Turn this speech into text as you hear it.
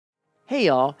Hey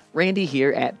y'all, Randy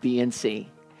here at BNC.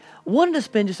 Wanted to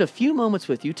spend just a few moments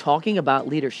with you talking about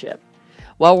leadership.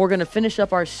 While we're going to finish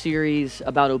up our series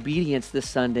about obedience this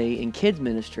Sunday in kids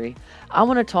ministry, I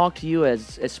want to talk to you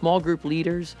as small group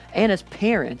leaders and as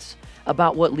parents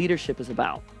about what leadership is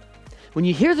about. When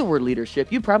you hear the word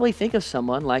leadership, you probably think of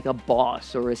someone like a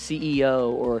boss or a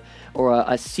CEO or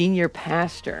a senior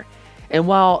pastor. And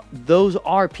while those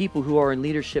are people who are in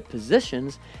leadership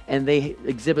positions and they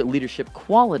exhibit leadership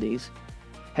qualities,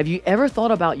 have you ever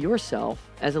thought about yourself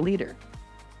as a leader?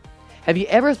 Have you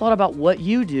ever thought about what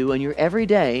you do in your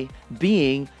everyday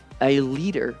being a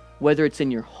leader, whether it's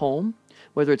in your home,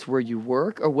 whether it's where you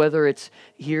work, or whether it's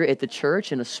here at the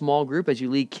church in a small group as you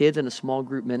lead kids in a small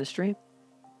group ministry?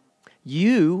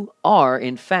 You are,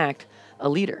 in fact, a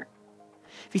leader.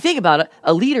 If you think about it,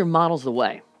 a leader models the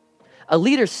way. A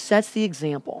leader sets the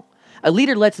example. A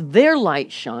leader lets their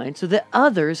light shine so that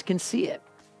others can see it.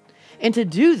 And to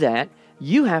do that,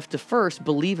 you have to first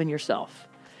believe in yourself.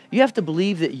 You have to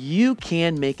believe that you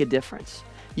can make a difference.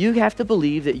 You have to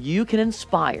believe that you can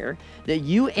inspire, that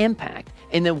you impact,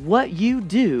 and that what you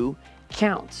do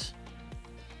counts.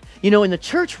 You know, in the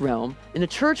church realm, in the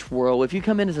church world, if you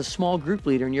come in as a small group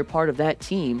leader and you're part of that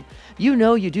team, you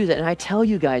know you do that. And I tell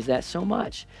you guys that so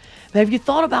much. But have you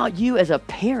thought about you as a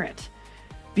parent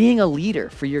being a leader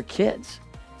for your kids,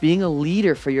 being a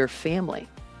leader for your family?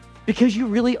 Because you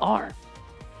really are.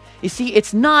 You see,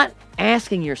 it's not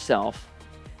asking yourself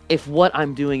if what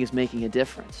I'm doing is making a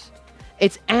difference.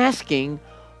 It's asking,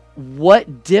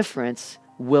 what difference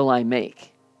will I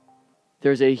make?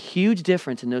 There's a huge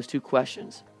difference in those two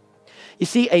questions. You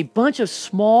see, a bunch of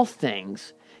small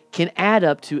things can add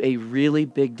up to a really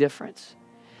big difference.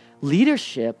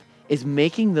 Leadership is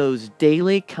making those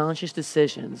daily conscious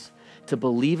decisions to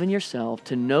believe in yourself,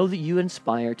 to know that you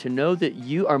inspire, to know that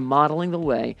you are modeling the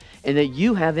way, and that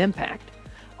you have impact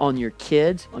on your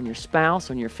kids, on your spouse,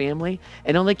 on your family,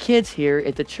 and on the kids here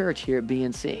at the church here at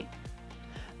BNC.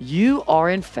 You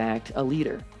are, in fact, a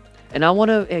leader. And I want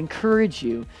to encourage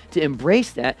you to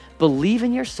embrace that, believe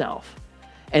in yourself,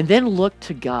 and then look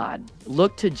to God,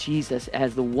 look to Jesus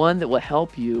as the one that will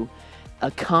help you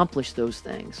accomplish those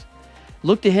things.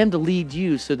 Look to Him to lead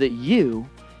you so that you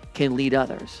can lead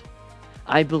others.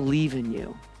 I believe in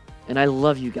you, and I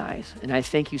love you guys, and I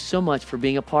thank you so much for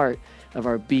being a part of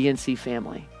our BNC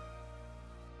family.